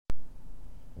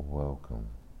welcome.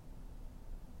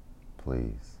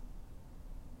 Please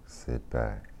sit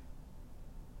back,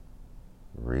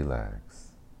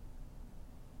 relax,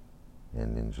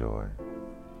 and enjoy.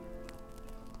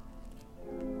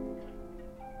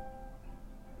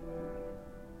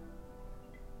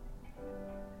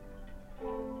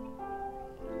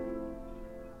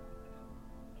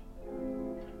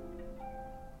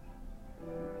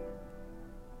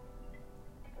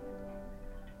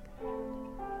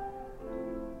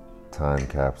 Time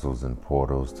capsules and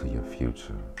portals to your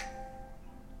future.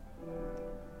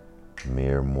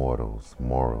 Mere mortals,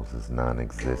 morals is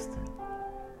non-existent.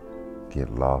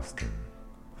 Get lost in,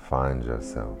 find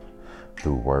yourself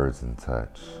through words and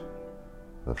touch.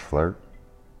 The flirt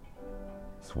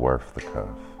is worth the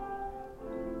cuff.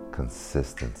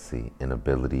 Consistency,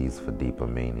 inabilities for deeper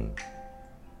meaning.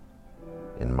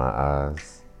 In my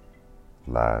eyes,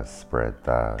 lies spread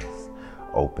thighs,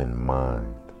 open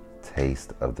mind,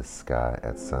 taste of the sky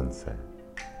at sunset.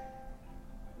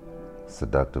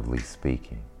 Seductively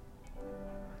speaking,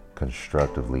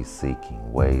 constructively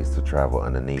seeking ways to travel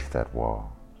underneath that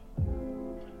wall.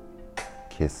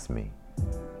 Kiss me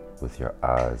with your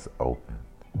eyes open,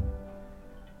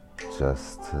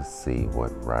 just to see what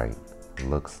right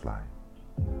looks like.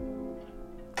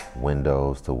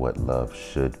 Windows to what love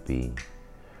should be.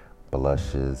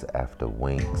 Blushes after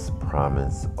winks,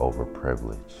 promise over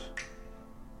privilege.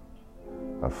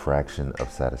 A fraction of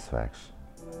satisfaction.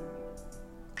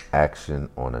 Action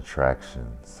on attraction,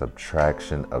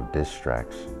 subtraction of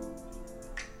distraction.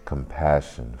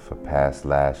 Compassion for past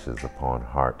lashes upon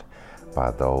heart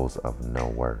by those of no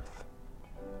worth.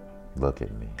 Look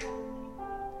at me.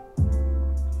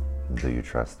 Do you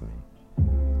trust me?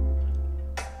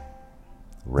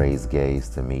 Raise gaze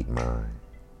to meet mine,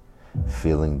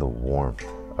 feeling the warmth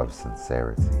of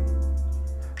sincerity.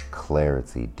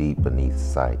 Clarity deep beneath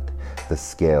sight, the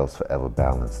scales forever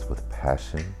balanced with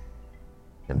passion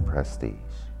and prestige.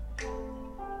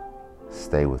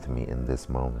 Stay with me in this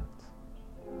moment.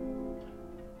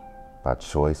 By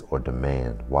choice or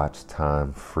demand, watch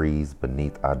time freeze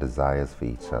beneath our desires for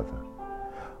each other.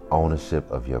 Ownership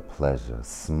of your pleasure,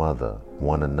 smother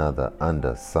one another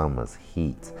under summer's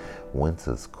heat,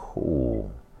 winter's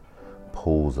cool,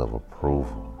 pools of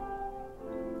approval.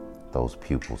 Those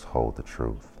pupils hold the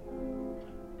truth.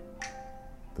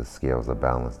 The scales are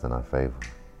balanced in our favor.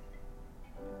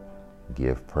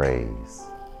 Give praise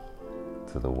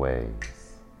to the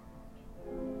ways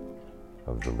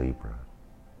of the Libra.